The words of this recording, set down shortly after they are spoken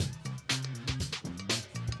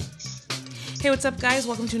Hey, what's up, guys?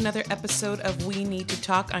 Welcome to another episode of We Need to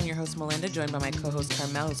Talk. I'm your host, Malynda, joined by my co-host,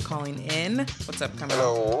 Karmel, who's calling in. What's up,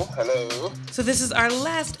 Karmel? Hello. So this is our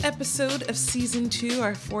last episode of Season 2,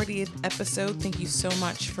 our 40th episode. Thank you so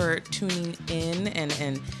much for tuning in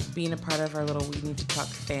and being a part of our little We Need to Talk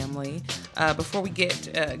family. Before we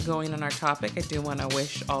get going on our topic, I do want to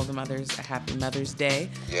wish all the mothers a happy Mother's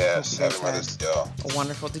Day. Yes, happy Mother's Day. A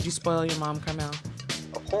wonderful... Did you spoil your mom, Karmel?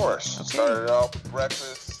 Of course. Okay. Started off with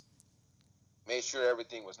breakfast. Made sure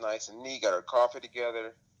everything was nice and neat. Got her coffee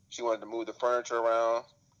together. She wanted to move the furniture around.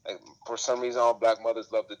 Like, for some reason, all black mothers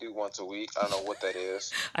love to do once a week. I don't know what that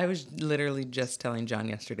is. I was literally just telling John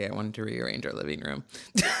yesterday I wanted to rearrange our living room.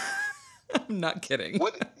 I'm not kidding.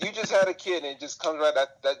 What, you just had a kid and it just comes right.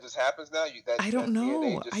 That just happens now. I don't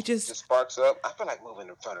know. Just sparks up. I feel like moving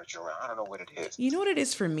the furniture around. I don't know what it is. You know what it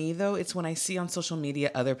is for me though? It's when I see on social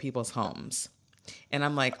media other people's homes, and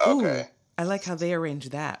I'm like, ooh. Okay. I like how they arrange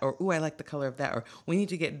that, or ooh, I like the color of that, or we need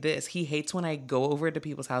to get this. He hates when I go over to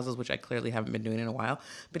people's houses, which I clearly haven't been doing in a while,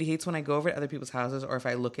 but he hates when I go over to other people's houses, or if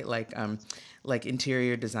I look at like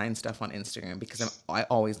interior design stuff on Instagram, because I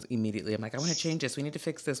always immediately I'm like, I want to change this. We need to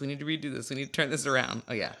fix this. We need to redo this. We need to turn this around.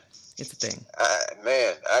 Oh yeah, it's a thing.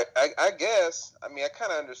 Man, I guess. I mean, I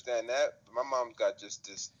kind of understand that. But my mom's got just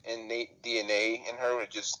this innate DNA in her.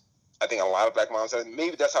 I think a lot of black moms have.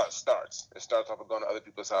 Maybe that's how it starts. It starts off with going to other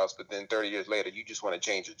people's house, but then 30 years later, you just want to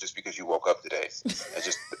change it just because you woke up today.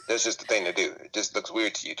 That's just the thing to do. It just looks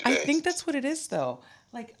weird to you today. I think that's what it is, though.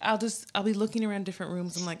 Like, I'll be looking around different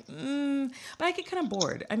rooms. I'm like, but I get kind of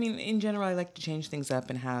bored. I mean, in general, I like to change things up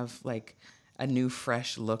and have like a new,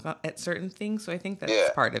 fresh look at certain things. So I think that's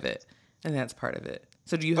part of it, and that's part of it.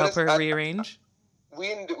 So do you help her rearrange? We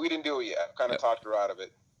didn't do it yet. I've kind of talked her out of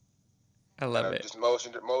it. I love it. Just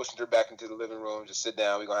motioned her back into the living room. Just sit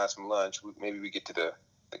down. We're going to have some lunch. Maybe we get to the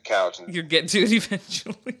couch. You'll get to it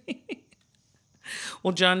eventually.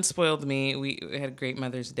 Well, John spoiled me. We had a great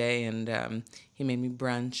Mother's Day, and he made me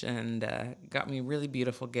brunch and got me a really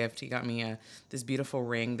beautiful gift. He got me this beautiful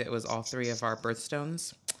ring that was all three of our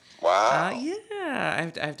birthstones. Wow.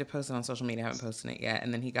 Yeah. I have to post it on social media. I haven't posted it yet.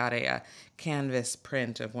 And then he got a canvas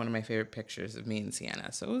print of one of my favorite pictures of me and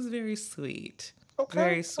Sienna. So it was very sweet. Okay,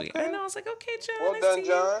 very sweet. Okay. I know. I was like, okay, John. Well done,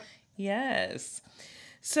 John. Yes.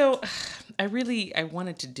 So, I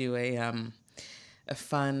wanted to do another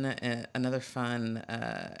fun,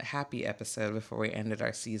 happy episode before we ended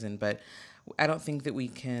our season, but I don't think that we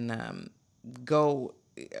can go,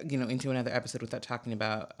 into another episode without talking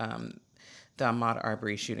about the Ahmaud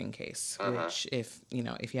Arbery shooting case, which, if you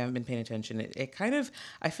haven't been paying attention, it kind of,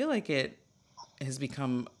 I feel like it has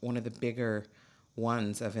become one of the bigger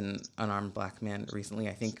ones of an unarmed black man recently.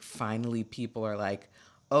 I think finally people are like,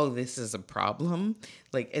 oh, this is a problem.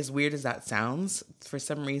 Like, as weird as that sounds, for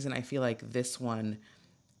some reason I feel like this one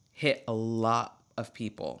hit a lot of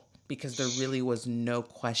people because there really was no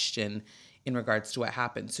question in regards to what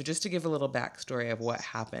happened. So just to give a little backstory of what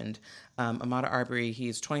happened, Ahmaud Arbery,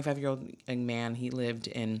 he's a 25-year-old young man. He lived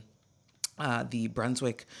in the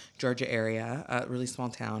Brunswick, Georgia area, a really small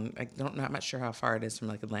town. Not much sure how far it is from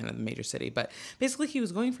like Atlanta, the major city, but basically he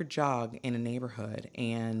was going for a jog in a neighborhood,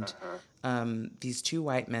 and these two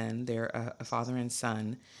white men, they're a father and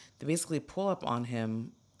son, they basically pull up on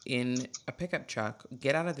him in a pickup truck,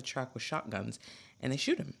 get out of the truck with shotguns, and they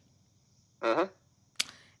shoot him.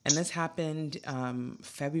 And this happened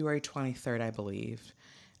February 23rd, I believe,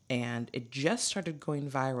 and it just started going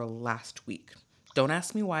viral last week. Don't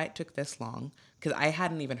ask me why it took this long, because I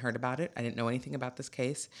hadn't even heard about it. I didn't know anything about this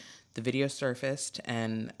case. The video surfaced,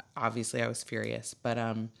 and obviously I was furious. But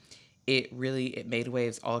it made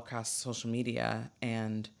waves all across social media,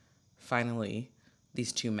 and finally,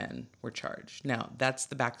 these two men were charged. Now, that's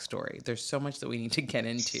the backstory. There's so much that we need to get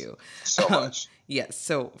into. So much. Yes.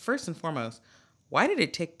 So first and foremost, why did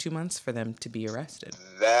it take 2 months for them to be arrested?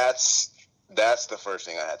 That's the first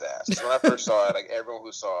thing I had to ask. So when I first saw it, like everyone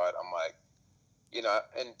who saw it, I'm like,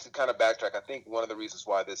 and to kind of backtrack, I think one of the reasons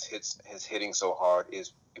why this is hitting so hard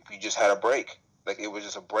is if we just had a break. Like, it was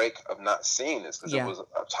just a break of not seeing this, because it was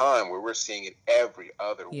a time where we're seeing it every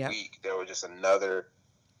other week. There was just another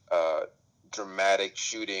dramatic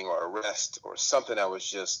shooting or arrest or something that was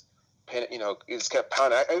just, it just kept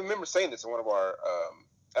pounding. I remember saying this in one of our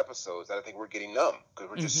episodes that I think we're getting numb because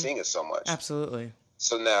we're just seeing it so much. Absolutely.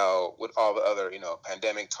 So now, with all the other,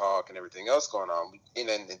 pandemic talk and everything else going on, and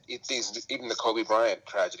then even the Kobe Bryant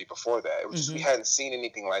tragedy before that, it was just, we hadn't seen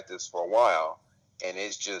anything like this for a while, and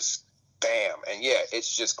it's just bam, and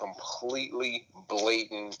it's just completely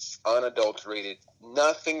blatant, unadulterated,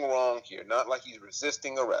 nothing wrong here. Not like he's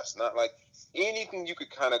resisting arrest, not like anything you could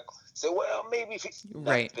kind of say, well, maybe if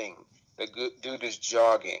nothing. The good dude is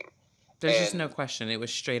jogging. There's just no question. It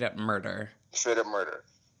was straight up murder. Straight up murder.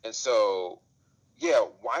 And so, yeah,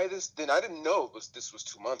 why this? Then I didn't know this was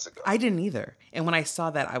 2 months ago. I didn't either. And when I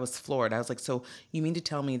saw that, I was floored. I was like, so you mean to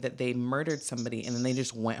tell me that they murdered somebody and then they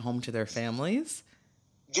just went home to their families?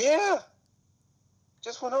 Yeah.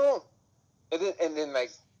 Just went home. And then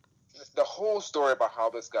like the whole story about how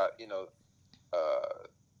this got,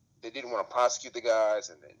 they didn't want to prosecute the guys,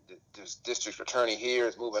 and then this district attorney here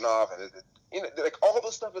is moving off, and like all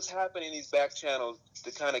this stuff is happening in these back channels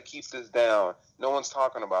to kind of keep this down. No one's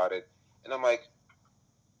talking about it, and I'm like,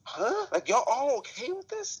 huh? Like, y'all all okay with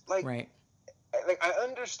this? Like, right. Like I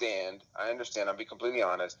understand. I'll be completely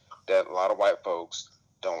honest that a lot of white folks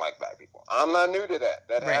don't like black people. I'm not new to that.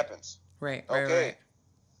 That happens. Right. Okay. Right.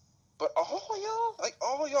 But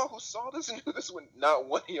all y'all who saw this and knew this, when not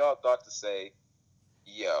one of y'all thought to say,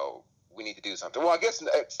 yo, we need to do something. Well, I guess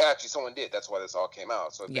actually someone did. That's why this all came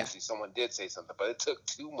out. So eventually someone did say something, but it took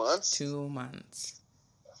 2 months. 2 months.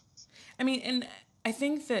 I mean, and I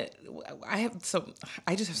think that I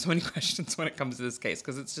just have so many questions when it comes to this case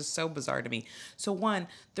because it's just so bizarre to me. So one,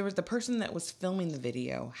 there was the person that was filming the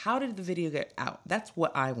video. How did the video get out? That's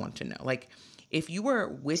what I want to know. Like, if you were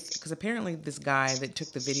with, because apparently this guy that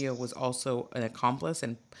took the video was also an accomplice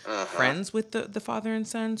and friends with the father and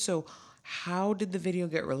son. So how did the video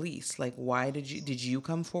get released? Like, why did you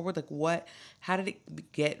come forward? Like, how did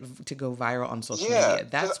it get to go viral on social media?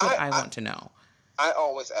 That's what I want to know. I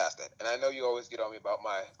always ask that, and I know you always get on me about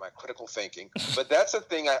my critical thinking, but that's a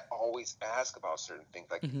thing I always ask about certain things.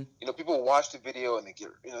 Like, people watch the video and they get,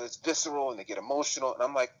 it's visceral and they get emotional, and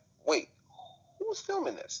I'm like, wait, who's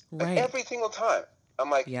filming this? Like, every single time. I'm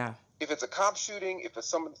like, if it's a cop shooting, if it's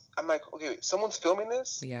someone, I'm like, okay, wait, someone's filming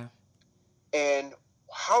this? Yeah. And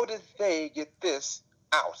how did they get this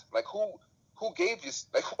out? Like, who gave you,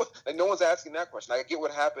 like no one's asking that question. I get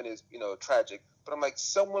what happened is, tragic, but I'm like,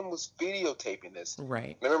 someone was videotaping this.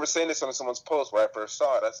 Right. And I remember saying this on someone's post where I first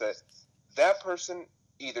saw it. I said, that person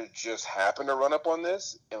either just happened to run up on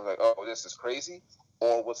this and was like, oh, this is crazy,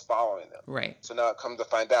 or was following them. Right. So now it comes to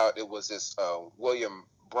find out it was this William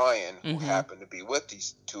Bryan who happened to be with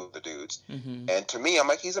these two of the dudes. And to me, I'm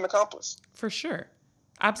like, he's an accomplice. For sure.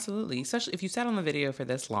 Absolutely. Especially if you sat on the video for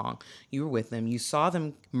this long, you were with them, you saw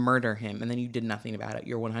them murder him, and then you did nothing about it.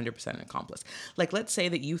 You're 100% an accomplice. Like, let's say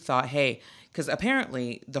that you thought, hey, because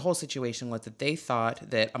apparently the whole situation was that they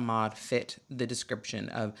thought that Ahmaud fit the description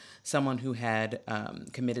of someone who had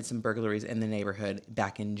committed some burglaries in the neighborhood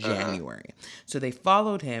back in January. So they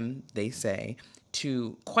followed him, they say,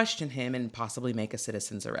 to question him and possibly make a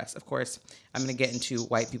citizen's arrest. Of course, I'm going to get into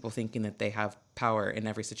white people thinking that they have power in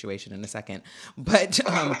every situation in a second. But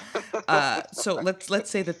so let's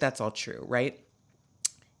say that that's all true, right?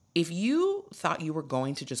 If you thought you were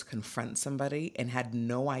going to just confront somebody and had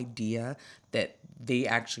no idea that they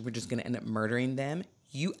actually were just going to end up murdering them,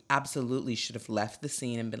 you absolutely should have left the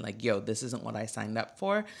scene and been like, yo, this isn't what I signed up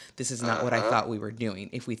for. This is not what I thought we were doing.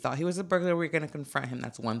 If we thought he was a burglar, we were going to confront him.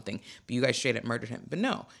 That's one thing. But you guys straight up murdered him. But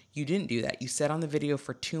no, you didn't do that. You sat on the video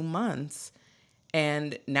for 2 months,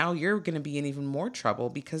 and now you're going to be in even more trouble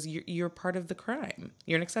because you're part of the crime.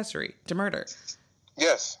 You're an accessory to murder.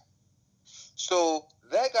 Yes. So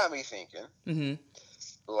that got me thinking,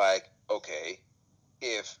 like, okay,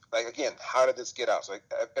 if, like, again, how did this get out? So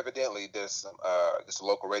evidently this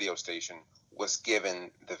local radio station was given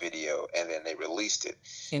the video and then they released it.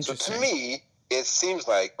 So to me, it seems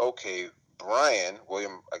like, okay,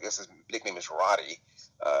 William, I guess his nickname is Roddy.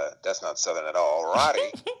 That's not Southern at all.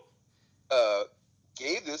 Roddy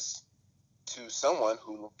gave this to someone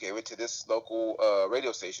who gave it to this local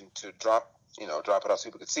radio station to drop it out so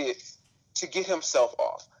people could see it, to get himself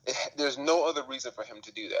off. There's no other reason for him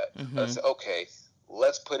to do that. Say, okay,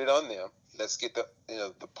 let's put it on them. Let's get the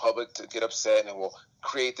public to get upset, and we'll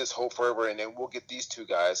create this hope forever, and then we'll get these two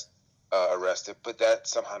guys arrested. But that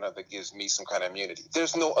somehow or another gives me some kind of immunity.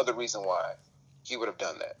 There's no other reason why he would have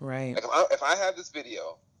done that. Right. Like if I have this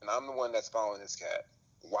video and I'm the one that's following this cat,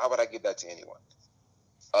 why would I give that to anyone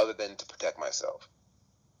other than to protect myself?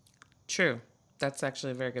 True. That's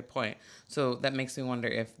actually a very good point. So that makes me wonder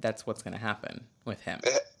if that's what's going to happen with him.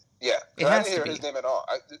 Yeah, it I has didn't to hear be. his name at all.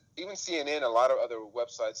 Even CNN, a lot of other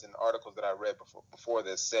websites and articles that I read before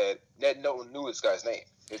this said that no one knew this guy's name.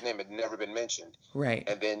 His name had never been mentioned. Right.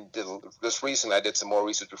 And then just recently, I did some more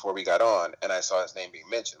research before we got on, and I saw his name being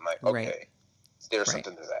mentioned. I'm like, okay, there's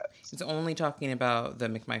something to that. It's only talking about the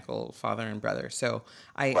McMichael father and brother. So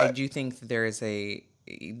I do think that there is a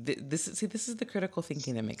this is the critical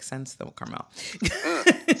thinking that makes sense, though, Karmel.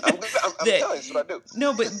 I'm telling you, that's what I do.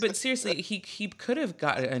 No, but seriously, he could have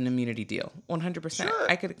got an immunity deal, 100%. Sure.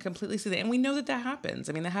 I could completely see that, and we know that happens.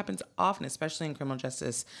 I mean, that happens often, especially in criminal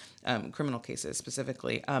justice, criminal cases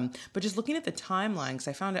specifically. But just looking at the timeline, because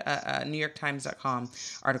I found a NewYorkTimes.com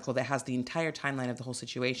article that has the entire timeline of the whole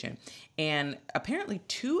situation, and apparently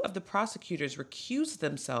 2 of the prosecutors recused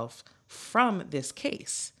themselves from this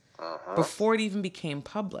case before it even became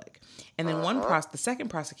public. And then the second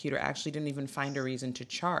prosecutor actually didn't even find a reason to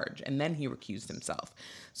charge, and then he recused himself.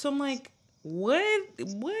 So I'm like, what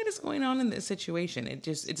is going on in this situation? It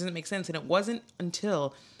doesn't make sense. And it wasn't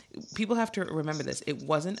until, people have to remember this, it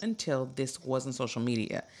wasn't until this was on social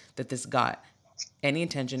media that this got any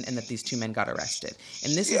attention and that these 2 men got arrested.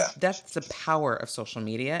 And that's the power of social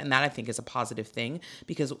media, and that I think is a positive thing,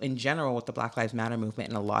 because in general with the Black Lives Matter movement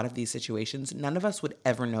in a lot of these situations, none of us would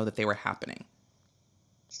ever know that they were happening.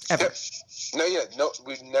 Ever. No,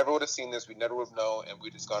 we never would have seen this. We never would have known, and we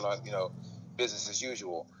just gone on, business as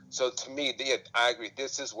usual. So to me, I agree.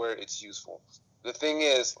 This is where it's useful. The thing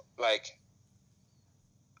is, like,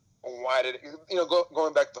 why did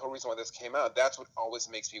going back to the whole reason why this came out? That's what always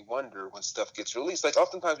makes me wonder when stuff gets released. Like,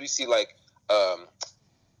 oftentimes we see like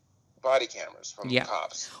body cameras from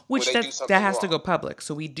cops, which that has to go public.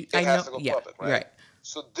 So we do. It has to go public, right? Right.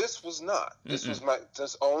 So this was not. This was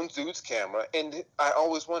this own dude's camera, and I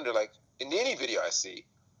always wonder, like, in any video I see,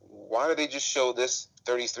 why do they just show this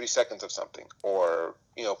 33 seconds of something, or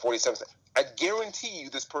 47 seconds? I guarantee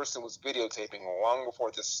you, this person was videotaping long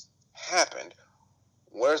before this happened.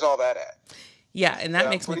 Where's all that at? Yeah, and that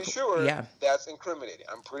makes me... I'm pretty sure that's incriminating.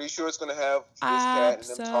 I'm pretty sure it's going to have this cat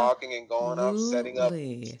and them talking and going up, setting up.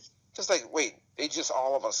 Just like, wait, they just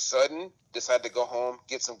all of a sudden decided to go home,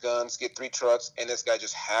 get some guns, get 3 trucks, and this guy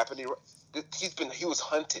just happened. He was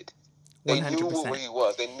hunted. They 100%. knew where he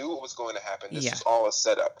was. They knew what was going to happen. This was all a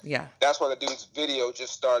setup. Yeah. That's why the dude's video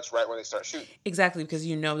just starts right when they start shooting. Exactly, because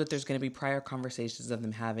you know that there's going to be prior conversations of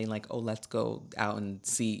them having, like, oh, let's go out and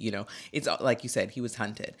see, It's like you said, he was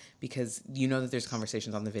hunted, because you know that there's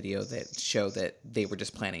conversations on the video that show that they were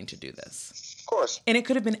just planning to do this. Of course. And it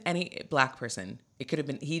could have been any Black person. It could have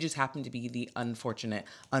been, he just happened to be the unfortunate,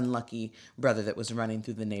 unlucky brother that was running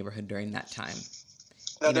through the neighborhood during that time.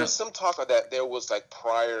 Now, there's some talk of that there was, like,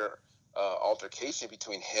 prior altercation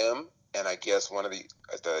between him and I guess one of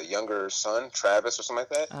the younger son, Travis, or something like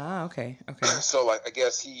that. Ah, okay. So, like, I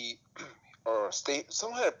guess he or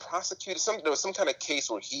someone had prosecuted there was some kind of case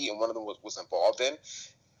where he and one of them was involved in.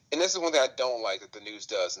 And this is one thing I don't like that the news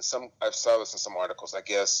does. And I've saw this in some articles. I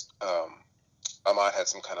guess Ahmaud had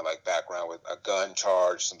some kind of, like, background with a gun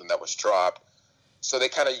charge, something that was dropped. So they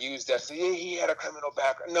kind of used that. So he had a criminal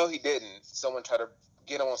background. No, he didn't. Someone tried to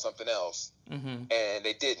get him on something else, and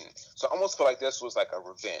they didn't. So I almost feel like this was like a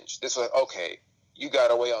revenge. This was like, okay, you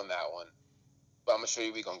got away on that one, but I'm gonna show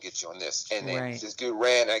you we're gonna get you on this. And then this dude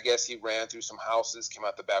ran. I guess he ran through some houses, came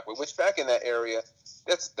out the back way. Which back in that area,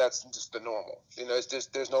 that's just the normal. It's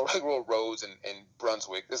just there's no regular roads in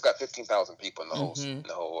Brunswick. It's got 15,000 people in the whole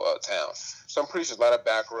town. So I'm pretty sure there's a lot of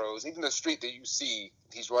back roads. Even the street that you see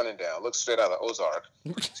he's running down looks straight out of Ozark.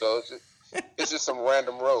 So it's just some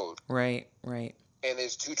random road. Right. And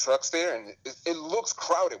there's 2 trucks there, and it looks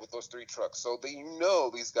crowded with those 3 trucks. So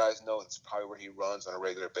these guys know it's probably where he runs on a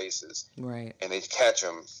regular basis. Right. And they catch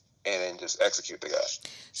him and then just execute the guy.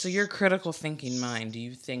 So your critical thinking mind, do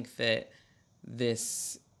you think that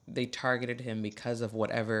they targeted him because of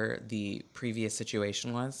whatever the previous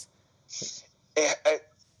situation was?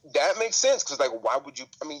 That makes sense, because, like, why would you?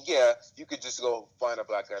 I mean, yeah, you could just go find a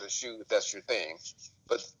Black guy to shoot if that's your thing.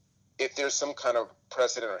 But if there's some kind of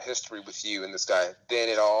precedent or history with you and this guy, then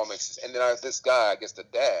it all makes sense. And then this guy, I guess the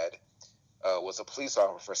dad, was a police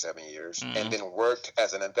officer for 7 years and then worked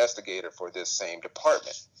as an investigator for this same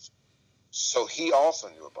department. So he also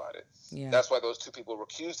knew about it. Yeah. That's why those 2 people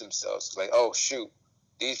recused themselves. It's like, oh, shoot,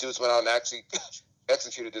 these dudes went out and actually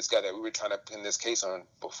executed this guy that we were trying to pin this case on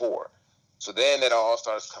before. So then it all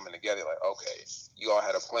starts coming together, like, okay, you all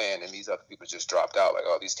had a plan, and these other people just dropped out. Like,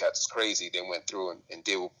 oh, these cats is crazy. They went through and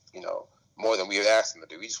did, more than we had asked them to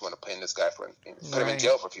do. We just want to pin this guy put him in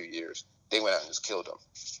jail for a few years. They went out and just killed him.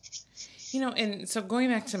 And so going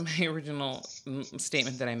back to my original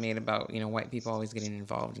statement that I made about, white people always getting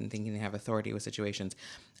involved and thinking they have authority with situations,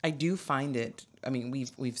 I do find it, I mean,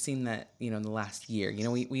 we've seen that, in the last year,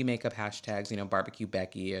 we make up hashtags, barbecue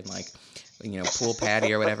Becky and, like, pool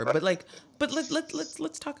patty or whatever. But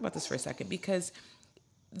let's talk about this for a second, because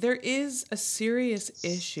there is a serious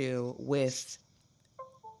issue with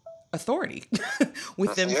authority,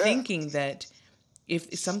 with them thinking that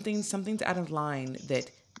if something's out of line, that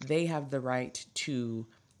they have the right to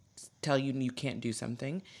tell you you can't do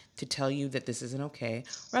something, to tell you that this isn't okay,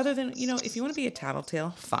 rather than, if you want to be a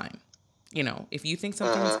tattletale, fine. If you think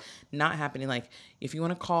something's not happening, like if you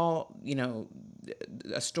want to call,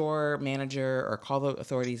 a store manager or call the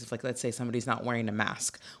authorities, if, like, let's say somebody's not wearing a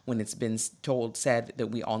mask when it's been said that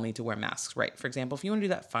we all need to wear masks, right? For example, if you want to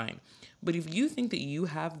do that, fine. But if you think that you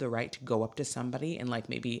have the right to go up to somebody and, like,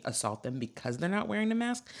 maybe assault them because they're not wearing a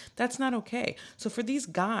mask, that's not okay. So for these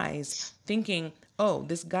guys thinking, oh,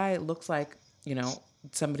 this guy looks like,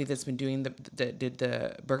 somebody that's been doing did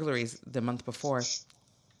the burglaries the month before,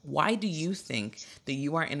 why do you think that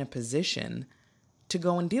you are in a position to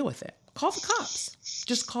go and deal with it? Call the cops.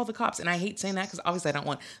 Just call the cops. And I hate saying that because obviously I don't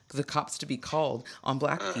want the cops to be called on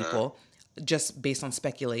black people just based on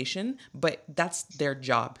speculation, but that's their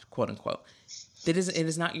job, quote unquote. It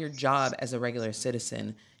is not your job as a regular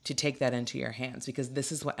citizen to take that into your hands, because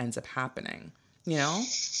this is what ends up happening. I mean, it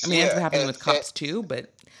ends up Yeah, happening with and cops too,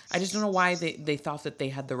 but I just don't know why they thought that they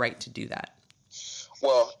had the right to do that.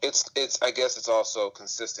 well, it's I guess it's also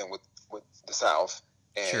consistent with the South,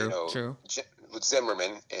 and True. with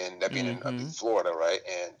Zimmerman, and that being up in Florida, right,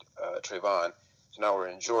 and Trayvon. So now we're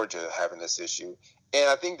in Georgia having this issue, and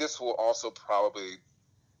I think this will also probably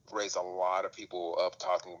raise a lot of people up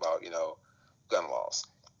talking about gun laws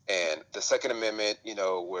and the Second Amendment.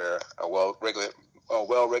 Where a well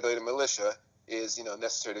regulated militia is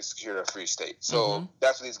necessary to secure a free state. So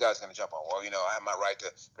that's what these guys are going to jump on. Well, I have my right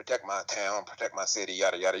to protect my town, protect my city,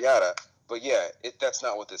 yada yada yada. But yeah, that's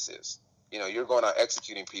not what this is. You're going out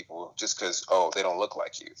executing people just because they don't look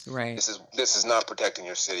like you. Right. This is not protecting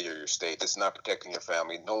your city or your state. This is not protecting your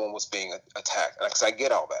family. No one was being attacked. Because I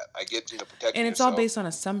get all that. I get protecting And it's yourself. all based on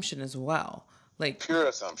assumption as well. Like Pure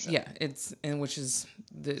assumption. Yeah, which is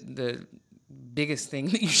the biggest thing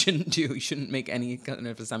that you shouldn't do. You shouldn't make any kind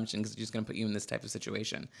of assumption, because it's just going to put you in this type of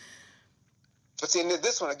situation. But see, in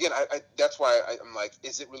this one again, that's why I'm like,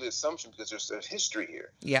 is it really assumption? Because there's a history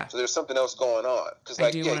here. Yeah. So there's something else going on. Because I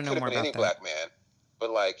do it wanna could know have more been any about that. black man, but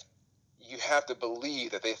like, you have to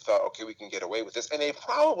believe that they thought, okay, we can get away with this, and they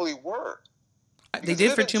probably were. They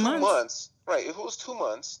did for 2 months. Right? If it was 2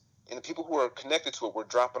 months, and the people who are connected to it were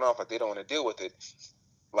dropping off, like they don't want to deal with it,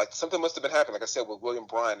 like something must have been happening. Like I said with William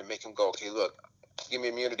Bryan, to make him go, okay, look, give me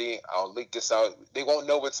immunity. I'll leak this out. They won't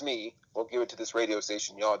know it's me. We'll give it to this radio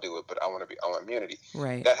station. Y'all do it, but I want immunity.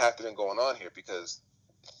 Right. That has to been going on here because,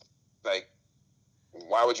 like,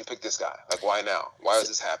 why would you pick this guy? Like, why now? Why is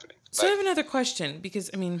this happening? So I have another question, because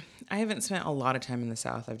I mean, I haven't spent a lot of time in the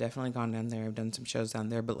South. I've definitely gone down there. I've done some shows down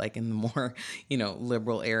there, but like in the more,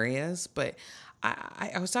 liberal areas. But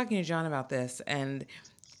I was talking to John about this, and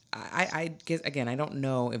I guess, again, I don't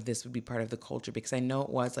know if this would be part of the culture, because I know it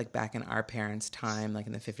was like back in our parents' time, like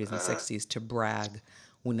in the 50s and 60s, to brag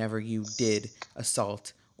whenever you did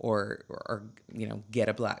assault or get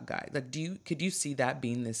a black guy. Like, could you see that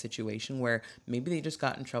being the situation where maybe they just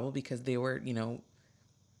got in trouble because they were, they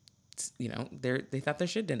thought their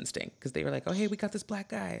shit didn't stink, because they were like, oh, hey, we got this black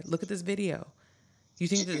guy. Look at this video. You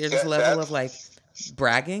think that there's this level of like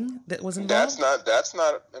bragging that was involved? That's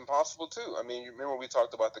not impossible too. I mean, you remember we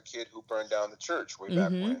talked about the kid who burned down the church way back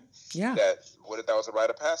when? Yeah. What if that was a rite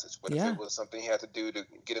of passage? What if it was something he had to do to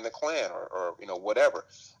get in the Klan or whatever?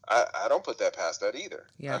 I don't put that past that either.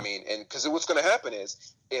 Yeah. I mean, and because what's going to happen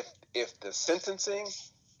is if the sentencing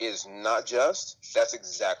is not just, that's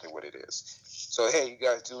exactly what it is. So, hey, you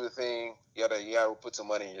guys do the thing, yada, we'll put some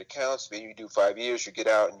money in your accounts. Maybe you do 5 years, you get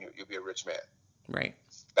out, and you'll be a rich man. Right.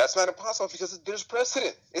 That's not impossible because there's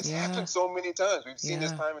precedent. It's happened so many times. We've seen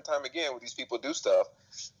this time and time again where these people do stuff.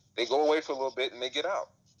 They go away for a little bit and they get out.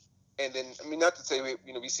 And then, I mean, not to say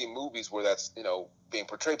we see movies where that's being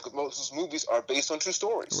portrayed, because most of those movies are based on true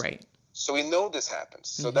stories. Right. So we know this happens.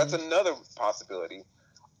 So that's another possibility.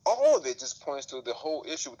 All of it just points to the whole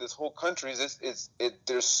issue with this whole country is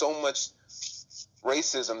there's so much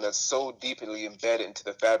racism that's so deeply embedded into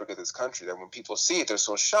the fabric of this country that when people see it, they're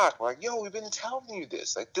so shocked. We're like, yo, we've been telling you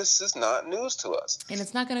this. Like, this is not news to us. And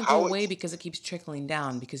it's not going to go away because it keeps trickling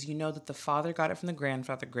down, because you know that the father got it from the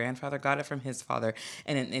grandfather got it from his father,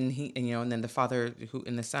 and then the father who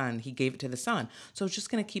and the son, he gave it to the son. So it's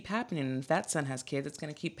just going to keep happening. And if that son has kids, it's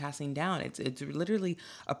going to keep passing down. It's literally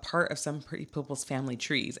a part of some people's family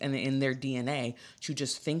trees and in their DNA to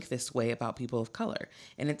just think this way about people of color.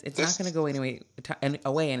 And it's not going to go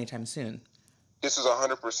away anytime soon. This is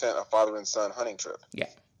 100% a father and son hunting trip. Yeah.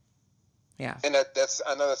 Yeah. And that's,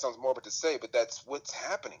 I know that sounds morbid to say, but that's what's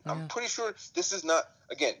happening. Yeah. I'm pretty sure this is not,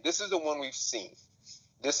 again, this is the one we've seen.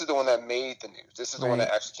 This is the one that made the news. This is the one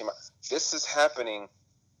that actually came out. This is happening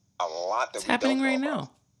a lot. It's happening right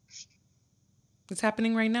now. It's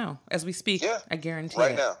happening right now as we speak. Yeah, I guarantee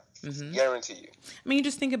right it. now. Guarantee you. I mean, you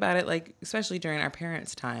just think about it, like, especially during our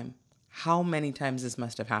parents' time, how many times this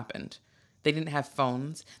must have happened. They didn't have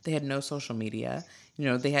phones. They had no social media. You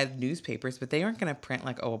know, they had newspapers, but they aren't going to print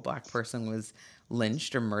like, oh, a black person was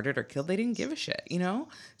lynched or murdered or killed. They didn't give a shit, you know?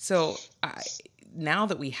 So now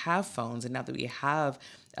that we have phones and now that we have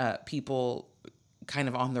people kind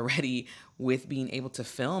of on the ready with being able to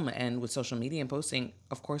film and with social media and posting,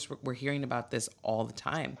 of course, we're hearing about this all the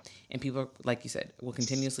time. And people, like you said, will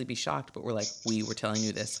continuously be shocked, but we're like, we were telling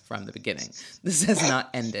you this from the beginning. This has not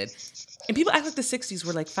ended. And people act like the 60s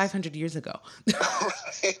were like 500 years ago.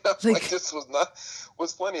 Like this was not.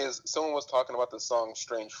 What's funny is someone was talking about the song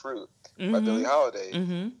 "Strange Fruit" by Billie Holiday,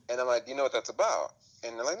 and I'm like, you know what that's about?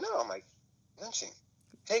 And they're like, no. I'm like, lynching,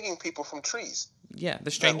 taking people from trees. Yeah,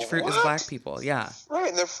 the strange like, fruit is black people. Yeah. Right,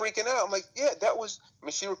 and they're freaking out. I'm like, yeah, that was. I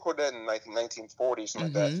mean, she recorded that in like 1940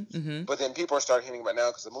 something like that. But then people are starting hearing about it now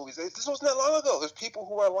because the movies. This wasn't that long ago. There's people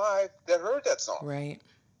who are alive that heard that song. Right.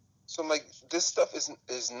 So I'm like, this stuff is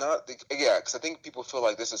not. Yeah, because I think people feel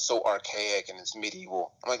like this is so archaic and it's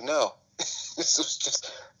medieval. I'm like, no, this was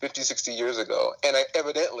just 50, 60 years ago, and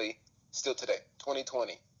evidently still today,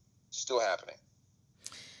 2020, still happening.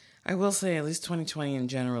 I will say at least 2020 in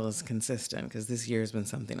general is consistent because this year has been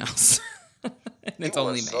something else. And it's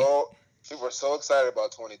only May. People were so excited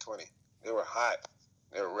about 2020. They were hot.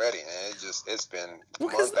 They were ready, and it's been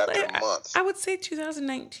month after month. I would say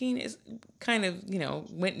 2019 is kind of,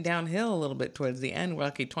 went downhill a little bit towards the end. We're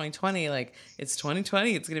okay, 2020, like, it's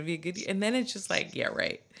 2020, it's going to be a good year. And then it's just like, yeah,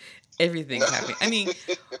 right. Everything's happening. I mean,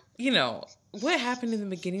 what happened in the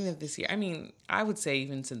beginning of this year? I mean, I would say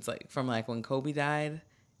even since, like, from, like, when Kobe died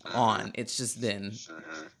on, it's just been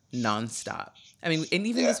nonstop. I mean, and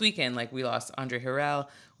even this weekend, like, we lost Andre Harrell,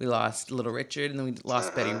 we lost Little Richard, and then we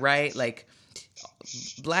lost Betty Wright. Like,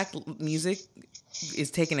 black music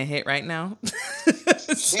is taking a hit right now.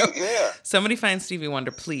 Somebody find Stevie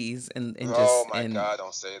Wonder, please, and just. Oh my God!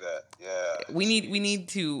 Don't say that. Yeah. We need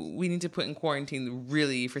to put in quarantine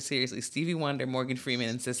really for seriously Stevie Wonder, Morgan Freeman,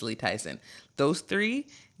 and Cicely Tyson. Those three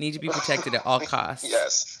need to be protected at all costs.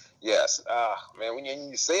 Yes. Man, when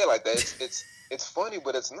you say it like that, it's funny,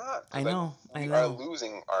 but it's not. I know. We are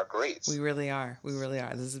losing our greats. We really are.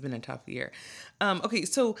 This has been a tough year. Okay,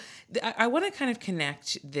 so I want to kind of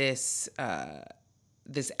connect this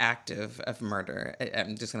this act of murder.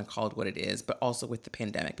 I'm just going to call it what it is, but also with the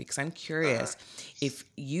pandemic, because I'm curious if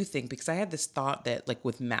you think, because I had this thought that, like,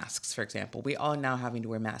 with masks, for example, we all now having to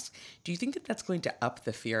wear masks. Do you think that that's going to up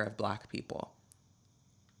the fear of black people?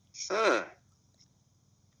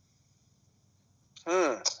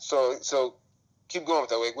 So keep going with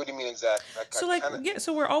that. Wait, what do you mean exactly?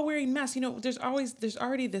 So we're all wearing masks. There's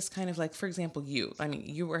already this kind of, like, for example, you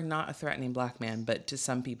are not a threatening black man, but to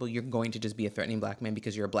some people you're going to just be a threatening black man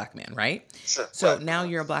because you're a black man, right? Sure. So now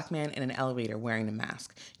you're a black man in an elevator wearing a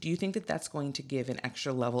mask. Do you think that that's going to give an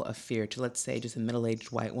extra level of fear to, let's say, just a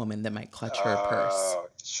middle-aged white woman that might clutch her purse?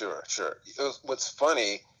 Sure. What's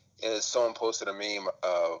funny is someone posted a meme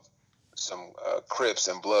of some Crips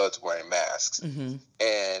and Bloods wearing masks, and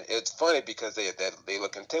it's funny because they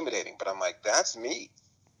look intimidating. But I'm like, that's me.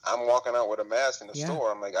 I'm walking out with a mask in the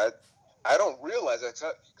store. I'm like, I don't realize that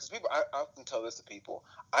because people. I often tell this to people.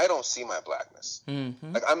 I don't see my blackness.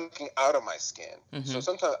 Like, I'm looking out of my skin. So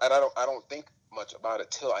sometimes I don't think much about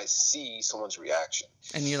it till I see someone's reaction.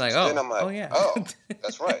 And you're like, then I'm like,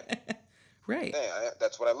 that's right. Right. Yeah,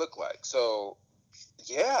 that's what I look like. So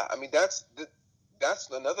yeah, I mean that's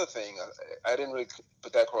another thing. I didn't really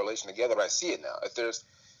put that correlation together, but I see it now. If there's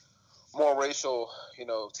more racial,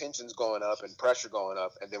 tensions going up and pressure going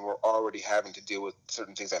up, and then we're already having to deal with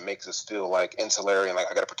certain things that makes us feel like insular and like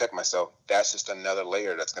I got to protect myself. That's just another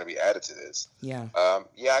layer that's going to be added to this. Yeah.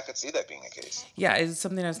 I could see that being the case. Yeah, it's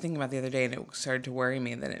something I was thinking about the other day, and it started to worry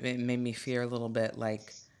me. That it made me fear a little bit.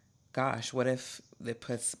 Like, gosh, what if it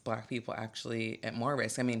puts black people actually at more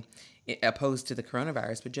risk? I mean, opposed to the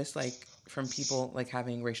coronavirus, but just like from people like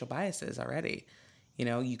having racial biases already.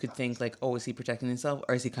 You could think like, oh, is he protecting himself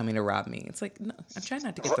or is he coming to rob me? It's like, no, I'm trying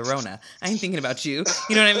not to get the Rona. I ain't thinking about you.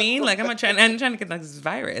 You know what I mean? Like, I'm trying to get like this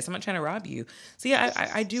virus. I'm not trying to rob you. So yeah,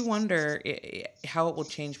 I do wonder how it will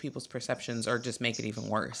change people's perceptions or just make it even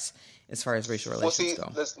worse as far as racial relations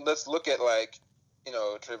go. Let's look at like,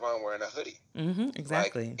 Trayvon wearing a hoodie.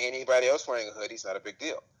 Exactly. Like, anybody else wearing a hoodie is not a big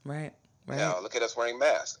deal. Right. Now look at us wearing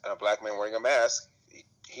masks. And a black man wearing a mask,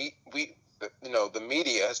 the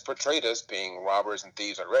media has portrayed us being robbers and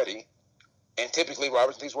thieves already, and typically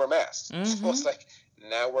robbers and thieves wear masks. So it's like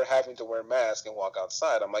now we're having to wear masks and walk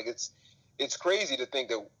outside. I'm like, it's crazy to think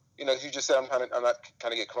that you just said I'm not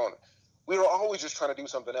trying to get corona. we were always just trying to do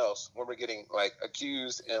something else when we're getting like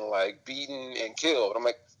accused and like beaten and killed. I'm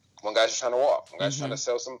like, one guy's just trying to walk. One guy's trying to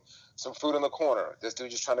sell some fruit in the corner. This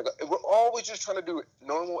dude just trying to go. We're always just trying to do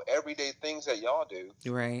normal everyday things that y'all do.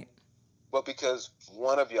 Right. But because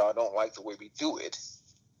one of y'all don't like the way we do it,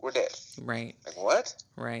 we're dead. Right. Like what?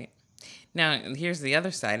 Right. Now, here's the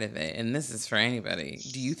other side of it, and this is for anybody.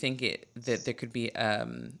 Do you think that there could be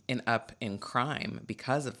an up in crime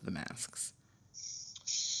because of the masks?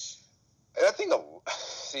 I think.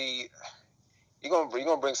 See, you're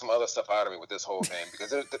gonna bring some other stuff out of me with this whole thing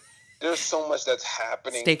because there's so much that's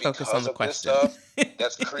happening Stay focused on because the of this question. stuff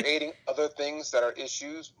that's creating other things that are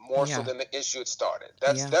issues more so than the issue it started.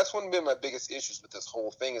 That's one of my biggest issues with this whole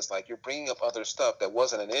thing is like you're bringing up other stuff that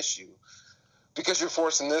wasn't an issue because you're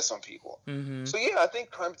forcing this on people. So yeah, I think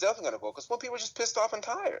crime's definitely gonna go because when people are just pissed off and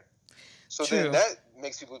tired. So then that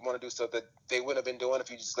makes people want to do stuff that they wouldn't have been doing if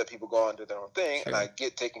you just let people go on and do their own thing. And I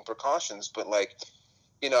get taking precautions, but like,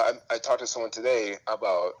 I talked to someone today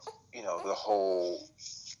about, the whole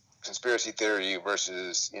conspiracy theory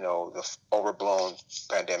versus, the overblown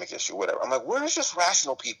pandemic issue, whatever. I'm like, where's just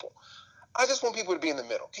rational people? I just want people to be in the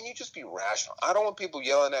middle. Can you just be rational? I don't want people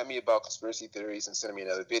yelling at me about conspiracy theories and sending me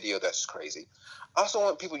another video that's crazy. I also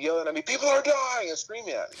want people yelling at me, people are dying, and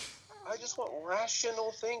screaming at me. I just want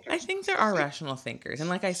rational thinkers. I think there are rational thinkers. And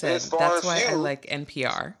like I said, that's why I like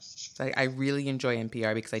NPR. I really enjoy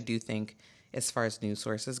NPR because I do think, as far as news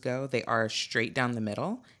sources go, they are straight down the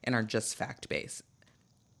middle and are just fact-based.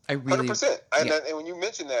 I really... 100%. And when you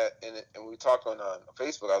mentioned that and we talked on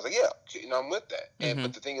Facebook, I was like, yeah, I'm with that.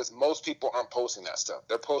 But the thing is, most people aren't posting that stuff.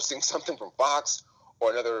 They're posting something from Fox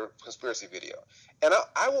or another conspiracy video. And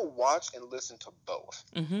I will watch and listen to both.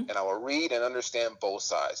 And I will read and understand both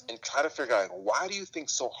sides and try to figure out, why do you think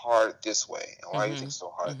so hard this way? And why do you think so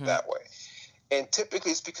hard that way? And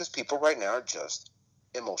typically it's because people right now are just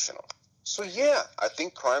emotional. So yeah, I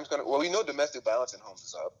think crime's gonna. Well, we know domestic violence in homes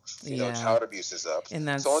is up. Child abuse is up. And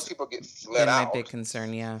that's so once people get let out, my big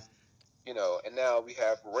concern. Yeah. And now we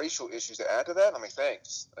have racial issues to add to that. I mean,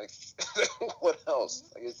 thanks. Like, what else?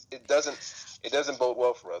 Like, it doesn't bode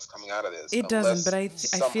well for us coming out of this. It doesn't. But I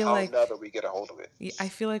feel like somehow we get a hold of it. I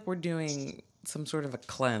feel like we're doing some sort of a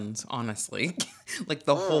cleanse. Honestly, like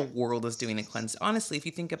the whole world is doing a cleanse. Honestly, if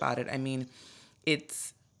you think about it, I mean,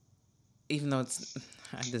 it's. Even though this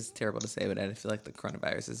is terrible to say, but I feel like the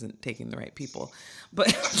coronavirus isn't taking the right people. But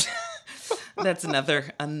that's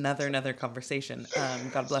another conversation.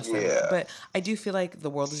 God bless them. But I do feel like the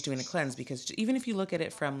world is doing a cleanse because even if you look at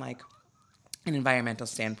it from like an environmental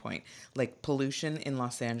standpoint, like pollution in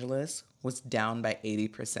Los Angeles was down by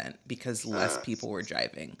 80% because less people were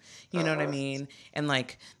driving. You know what I mean? And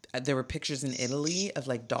like there were pictures in Italy of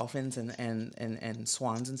like dolphins and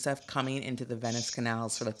swans and stuff coming into the Venice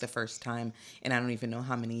canals for like the first time in I don't even know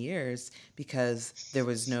how many years because there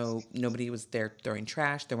was nobody was there throwing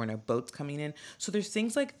trash. There were no boats coming in. So there's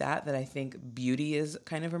things like that I think beauty is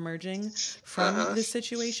kind of emerging from this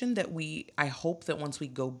situation that I hope that once we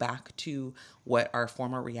go back to what our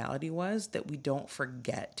former reality was, that we don't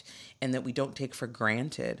forget and that we don't take for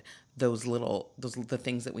granted the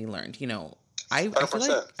things that we learned.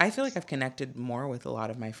 I feel like I've connected more with a lot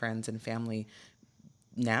of my friends and family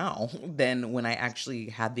now than when I actually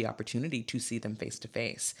had the opportunity to see them face to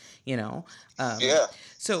face,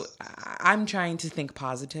 So I'm trying to think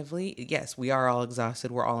positively. Yes, we are all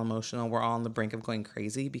exhausted. We're all emotional. We're all on the brink of going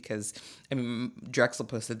crazy because, I mean, Drexel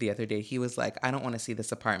posted the other day, he was like, I don't want to see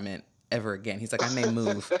this apartment ever again. He's like, I may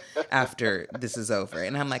move after this is over.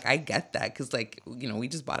 And I'm like, I get that because, like, we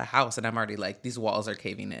just bought a house and I'm already like, these walls are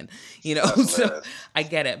caving in, so I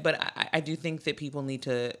get it. But I do think that people need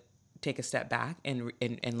to take a step back and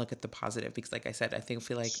look at the positive because, like I said, I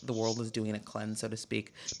feel like the world is doing a cleanse, so to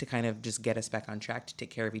speak, to kind of just get us back on track to take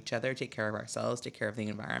care of each other, take care of ourselves, take care of the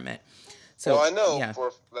environment. So, well, I know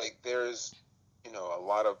for like there's a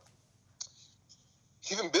lot of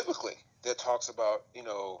even biblically that talks about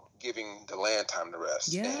giving the land time to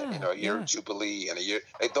rest and a year of jubilee and a year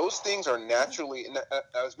like those things are naturally. And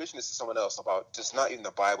I was mentioning this to someone else about just not even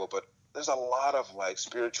the Bible, but there's a lot of like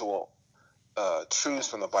spiritual truths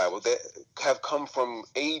from the Bible that have come from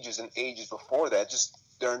ages and ages before that. Just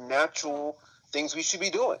they're natural things we should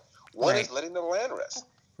be doing. One is letting the land rest,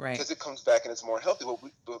 because it comes back and it's more healthy.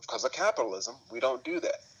 But because of capitalism, we don't do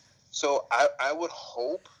that. So I would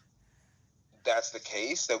hope that's the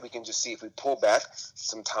case, that we can just see if we pull back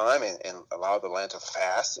some time and allow the land to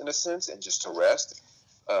fast in a sense and just to rest.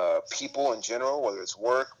 People in general, whether it's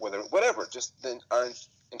work, whatever, just our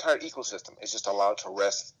entire ecosystem is just allowed to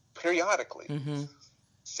rest periodically.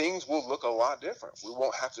 Things will look a lot different. We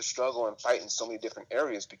won't have to struggle and fight in so many different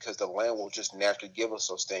areas because the land will just naturally give us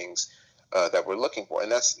those things that we're looking for,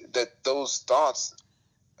 and that's that those thoughts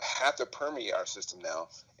have to permeate our system now,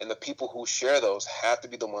 and the people who share those have to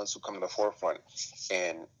be the ones who come to the forefront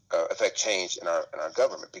and affect change in our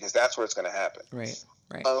government, because that's where it's going to happen. Right.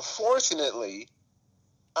 Unfortunately,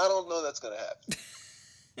 I don't know that's going to happen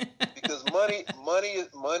because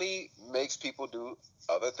money makes people do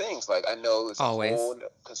other things. Like, I know there's a whole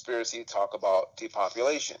conspiracy talk about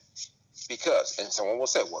depopulation. Because, and someone will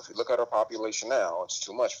say, well, if you look at our population now, it's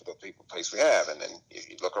too much for the place we have. And then if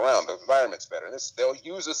you look around, the environment's better. And they'll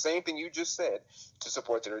use the same thing you just said to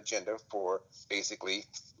support their agenda for basically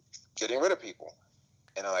getting rid of people.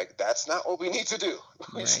 And I'm like, that's not what we need to do.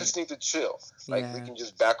 We just need to chill. Like, we can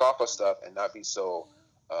just back off of stuff and not be so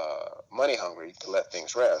money hungry to let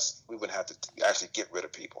things rest. We wouldn't have to actually get rid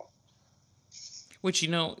of people. Which,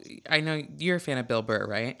 I know you're a fan of Bill Burr,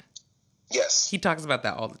 right? Yes. He talks about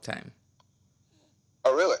that all the time.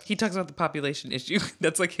 Oh, really? He talks about the population issue.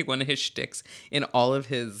 That's like one of his shticks in all of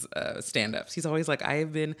his stand-ups. He's always like, I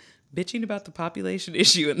have been bitching about the population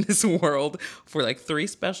issue in this world for like 3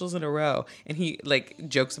 specials in a row. And he like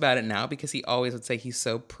jokes about it now because he always would say he's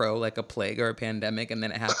so pro like a plague or a pandemic. And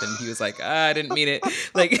then it happened. He was like, I didn't mean it.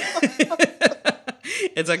 Like,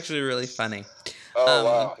 it's actually really funny. Oh,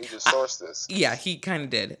 wow. He just sourced this. Yeah, he kind of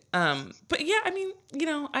did. But yeah, I mean,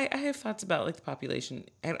 I have thoughts about like the population.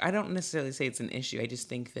 I don't necessarily say it's an issue. I just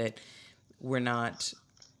think that we're not,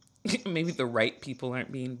 maybe the right people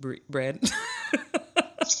aren't being bred.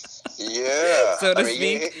 Yeah. So to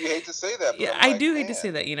speak. You hate to say that. But Yeah, I do hate to say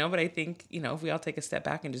that, but I think, if we all take a step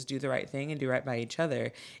back and just do the right thing and do right by each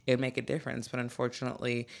other, it would make a difference. But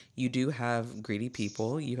unfortunately, you do have greedy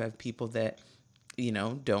people. You have people that,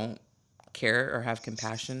 don't care or have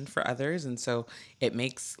compassion for others, and so it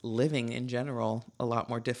makes living in general a lot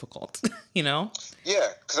more difficult. Yeah,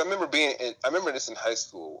 because I remember this in high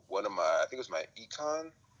school. One of I think it was my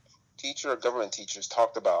econ teacher or government teachers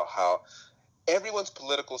talked about how everyone's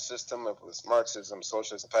political system, it was Marxism,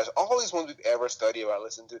 socialism, fascism, all these ones we've ever studied or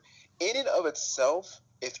listened to, in and of itself,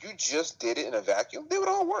 if you just did it in a vacuum, they would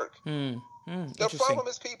all work. The problem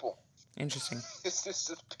is people. Interesting. It's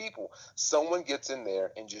just people. Someone gets in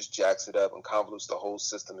there and just jacks it up and convolutes the whole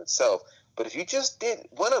system itself. But if you just did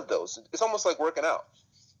one of those, it's almost like working out.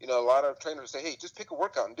 A lot of trainers say, hey, just pick a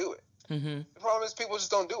workout and do it. Mm-hmm. The problem is people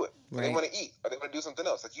just don't do it. Right. They want to eat or they want to do something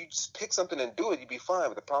else. Like, you just pick something and do it, you'd be fine.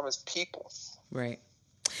 But the problem is people. Right.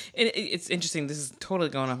 It's interesting. This is totally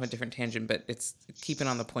going off a different tangent, but it's keeping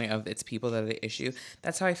on the point of it's people that are the issue.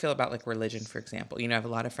 That's how I feel about like religion, for example. I have a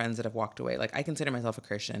lot of friends that have walked away. Like, I consider myself a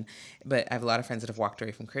Christian, but I have a lot of friends that have walked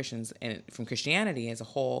away from Christians and from Christianity as a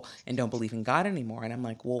whole and don't believe in God anymore. And I'm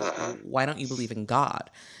like, well, why don't you believe in God?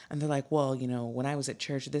 And they're like, well, when I was at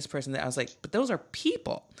church, this person, that I was like, but those are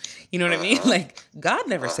people. You know what I mean? Like, God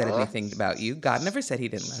never said anything about you. God never said he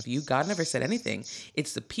didn't love you. God never said anything.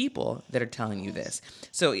 It's the people that are telling you this.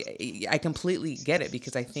 So I completely get it,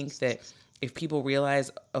 because I think that if people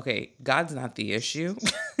realize, okay, God's not the issue,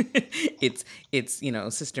 it's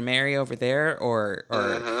Sister Mary over there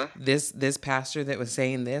or this pastor that was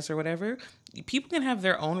saying this or whatever. People can have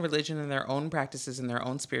their own religion and their own practices and their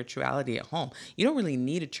own spirituality at home. You don't really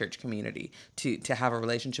need a church community to have a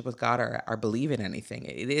relationship with God or believe in anything.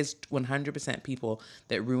 It is 100% people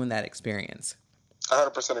that ruin that experience.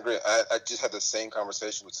 100% agree. I just had the same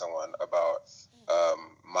conversation with someone about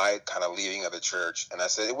my kind of leaving of the church, and I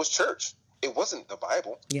said it was church. It wasn't the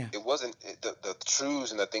Bible. Yeah. It wasn't the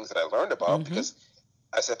truths and the things that I learned about, because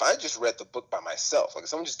I said, if I just read the book by myself, like if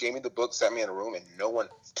someone just gave me the book, sat me in a room, and no one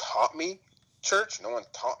taught me church, no one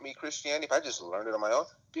taught me Christianity, if I just learned it on my own,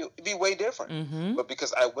 it'd be way different. But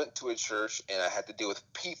because I went to a church and I had to deal with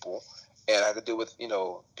people, and I had to deal with,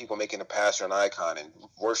 people making the pastor an icon and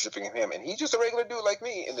worshiping him, and he's just a regular dude like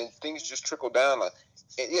me, and then things just trickle down.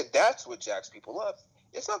 That's what jacks people up.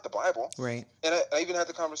 It's not the Bible. Right. And I even had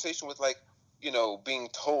the conversation with, being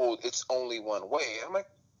told it's only one way. I'm like,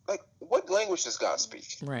 what language does God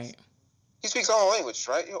speak? Right. He speaks all languages,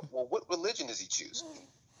 right? Well, what religion does he choose?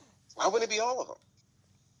 Why wouldn't it be all of them?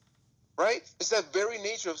 Right? It's that very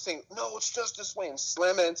nature of saying, no, it's just this way, and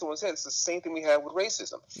slam it into someone's head. It's the same thing we have with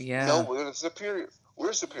racism. Yeah. No, we're superior.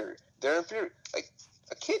 We're superior. They're inferior. Like,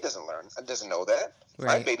 a kid doesn't know that.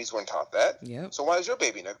 Right. My babies weren't taught that. Yep. So why is your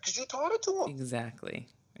baby know? Because you taught it to them. Exactly.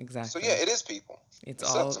 So yeah, it is people. It's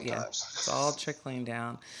all trickling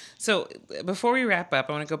down. So before we wrap up,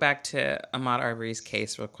 I want to go back to Ahmaud Arbery's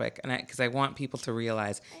case real quick, and because I want people to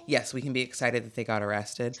realize, yes, we can be excited that they got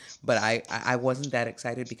arrested, but I wasn't that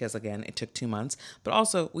excited because, again, it took 2 months. But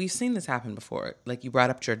also, we've seen this happen before. Like, you brought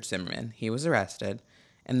up George Zimmerman. He was arrested,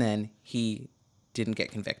 and then he didn't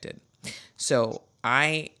get convicted. So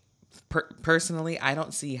I personally, I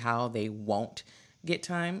don't see how they won't get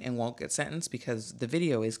time and won't get sentenced because the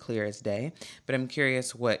video is clear as day. But I'm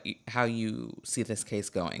curious how you see this case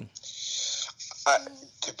going.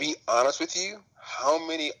 To be honest with you, how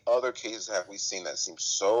many other cases have we seen that seem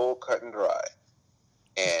so cut and dry,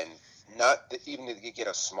 and not even to get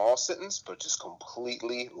a small sentence, but just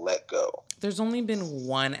completely let go? There's only been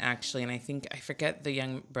one, actually, and I forget the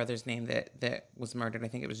young brother's name that was murdered. I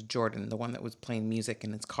think it was Jordan, the one that was playing music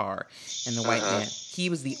in his car, and the white man. He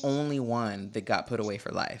was the only one that got put away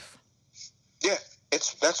for life. Yeah,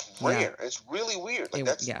 that's rare. Yeah. It's really weird. Like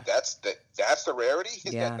that's the rarity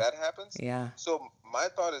that happens. Yeah. So my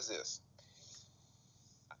thought is this.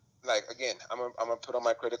 Like, again, I'm gonna put on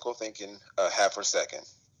my critical thinking hat for a second.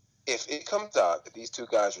 If it comes out that these two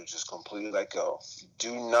guys are just completely let go,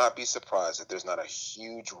 do not be surprised that there's not a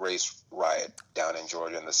huge race riot down in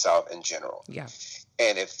Georgia and the South in general. Yeah.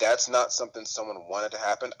 And if that's not something someone wanted to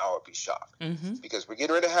happen, I would be shocked. Mm-hmm. Because we're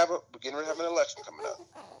getting ready to have an election coming up.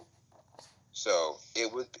 So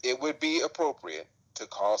it would be appropriate to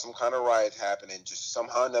cause some kind of riot happen and just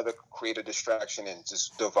somehow or another create a distraction and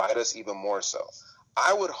just divide us even more so.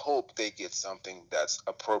 I would hope they get something that's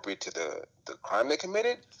appropriate to the crime they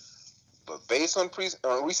committed, but based on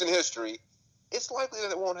recent history, it's likely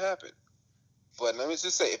that it won't happen. But let me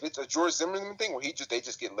just say, if it's a George Zimmerman thing where they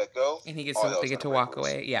just get let go, and they get to walk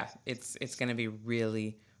away, yeah, it's going to be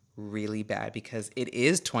really, really bad because it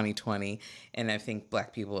is 2020, and I think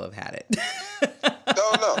Black people have had it.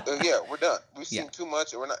 No, yeah, we're done. We've seen too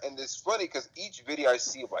much, and we're not. And it's funny because each video I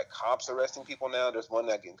see of like cops arresting people now. There's one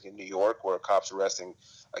like in New York where cops arresting,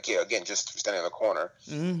 again, just standing in the corner,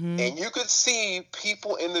 mm-hmm. and you could see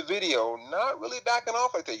people in the video not really backing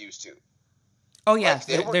off like they used to. Oh yeah,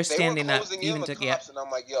 like they're standing up even to cops, and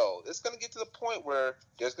I'm like, yo, it's gonna get to the point where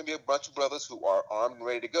there's gonna be a bunch of brothers who are armed and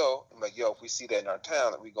ready to go. I'm like, yo, if we see that in our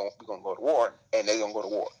town, we're gonna go to war, and they're gonna go to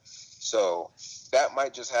war. So that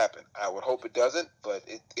might just happen. I would hope it doesn't, but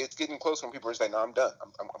it's getting close when people are saying, no, I'm done.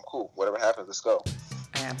 I'm cool. Whatever happens, let's go.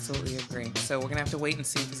 I absolutely agree. So we're going to have to wait and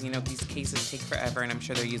see because, these cases take forever, and I'm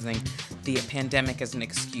sure they're using the pandemic as an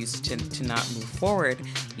excuse to not move forward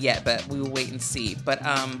yet, but we will wait and see. But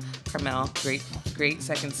Karmel, great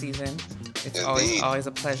second season. It's always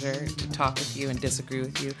a pleasure to talk with you and disagree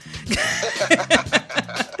with you.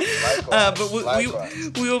 But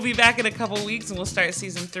we will be back in a couple weeks, and we'll start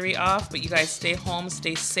season 3 off. But you guys stay home,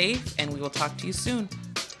 stay safe, and we will talk to you soon.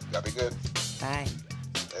 That'll be good. Bye.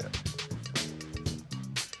 Later.